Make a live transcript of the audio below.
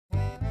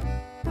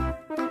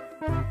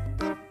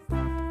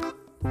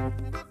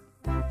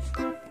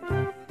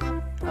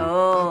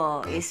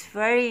this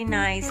very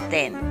nice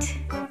tent.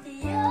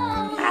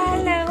 Yeah.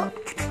 Hello.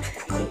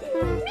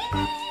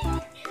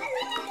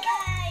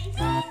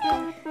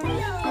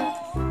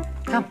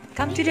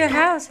 Come to your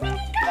house.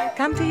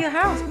 Come to your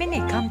house,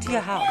 Minnie. Come to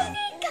your house.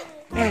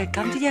 Hey,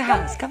 come to your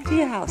house. Come to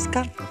your house.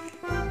 Come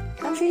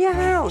to your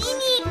house.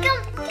 Minnie,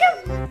 come.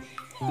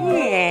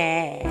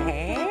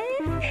 Yeah.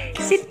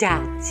 Sit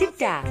down. Sit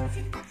down.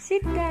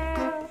 Sit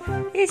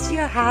down. It's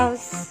your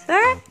house.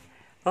 Huh?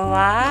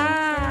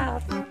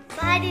 Wow.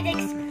 Bought it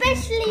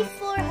especially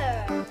for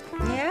her.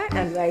 Yeah,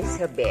 and where's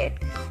her bed?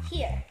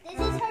 Here, this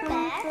is her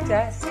bed.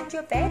 Just sit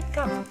your bed.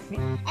 Come.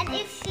 And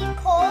if she's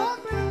cold,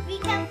 we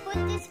can put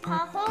this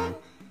pahong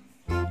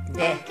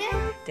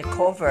The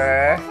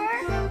cover.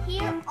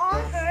 here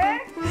on her.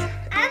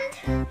 And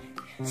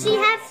she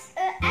has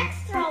an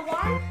extra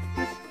one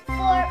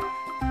for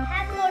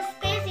have more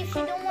space if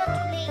she don't want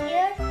to lay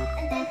here.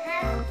 And then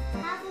have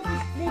half of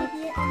this lay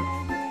here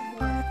and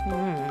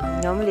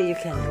then Normally you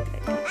can do it.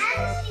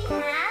 And she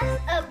has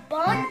a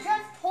bunch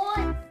of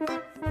toys.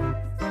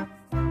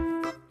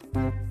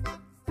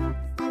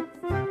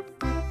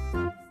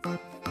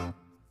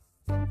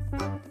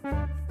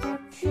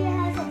 She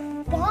has a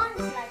bunch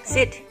like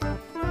Sit.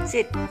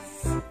 Sit.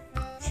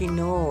 She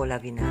know,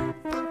 Lavina.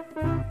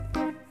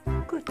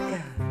 Good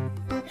girl.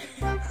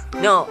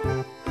 No.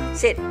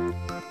 Sit.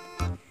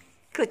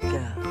 Good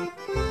girl.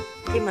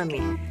 Give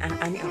mommy.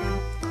 Ani off.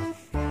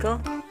 Go.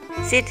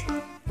 Sit.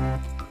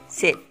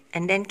 Sit.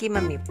 And then give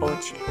mommy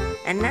poach.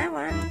 And now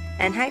one.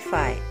 And high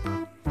five.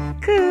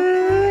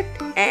 Good.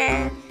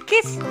 And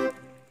kiss.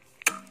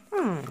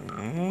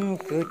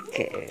 Good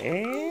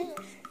girl.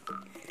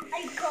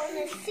 I'm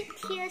gonna sit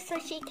here so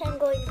she can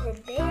go in her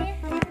bed.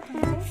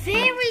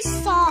 Very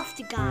soft,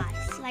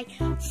 guys. Like,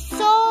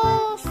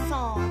 so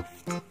soft.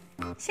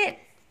 Sit.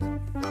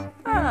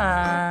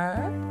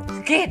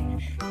 Kid.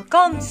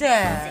 Come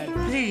there.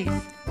 Please.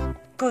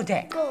 Go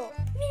there. Go.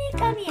 Minnie,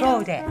 come here.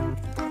 Go there.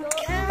 Go.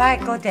 Bye.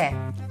 Go there.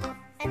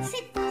 And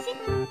sit.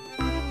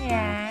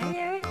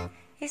 Yeah.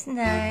 It's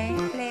nice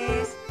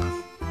place.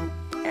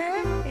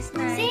 It's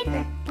nice. Sit.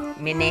 Place.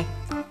 Minnie.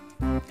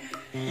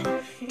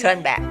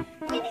 Turn back.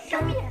 Minnie,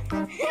 come here.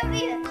 Come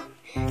here.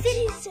 Sit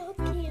is so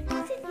cute.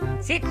 Sit.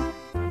 Sit.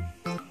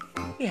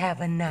 You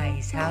have a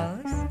nice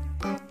house.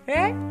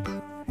 Right?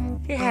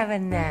 You have a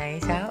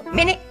nice house.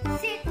 Minnie.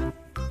 Sit.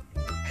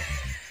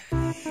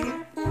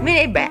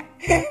 Minnie back.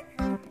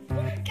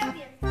 Come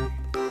here.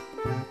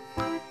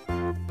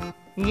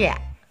 Yeah.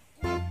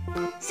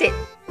 Sit.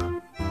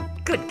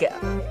 Good girl.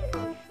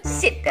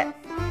 Sit there.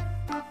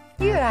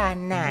 You are a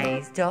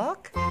nice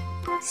dog.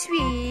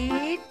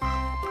 Sweet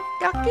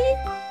doggy.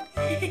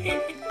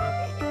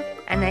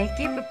 And I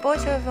keep a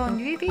photo on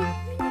Vivi.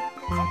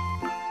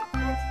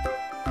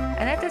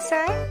 Another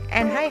side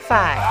and high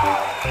five.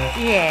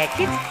 Yeah,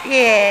 good.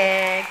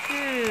 Yeah,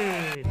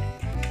 good.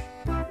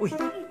 อุ้ย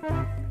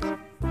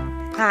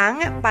หาง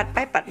อะปัดไป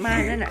ปัดมา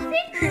นั่นน่ะ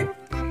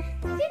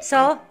So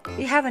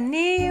you have a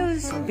new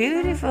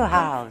beautiful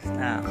house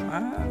now,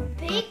 huh?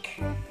 Big.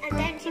 And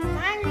then she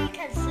finally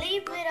can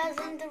sleep with us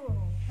in the room.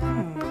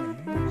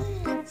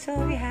 So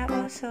we have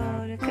also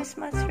the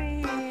Christmas tree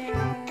here.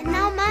 And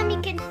now mommy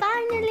can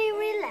finally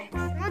relax.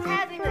 Not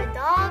having a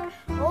dog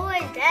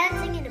always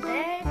dancing in the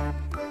bed.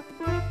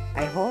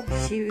 I hope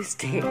she will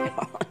stay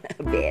on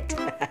a bed.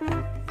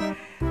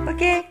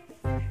 Okay,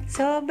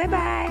 so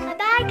bye-bye.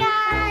 Bye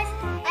guys.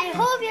 I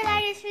hope you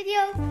like this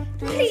video.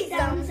 Please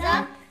thumbs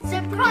up,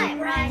 subscribe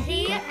right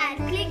here and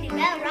click the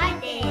bell right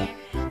there.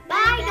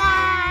 Bye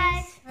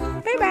guys.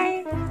 Bye-bye.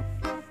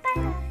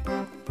 Bye.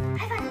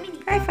 High five,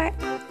 Minnie. High five.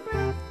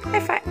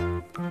 High five.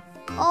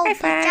 โอ้ High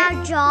พระ five. เจ้า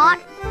จอร์จ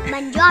มั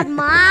นยอด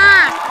มา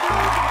ก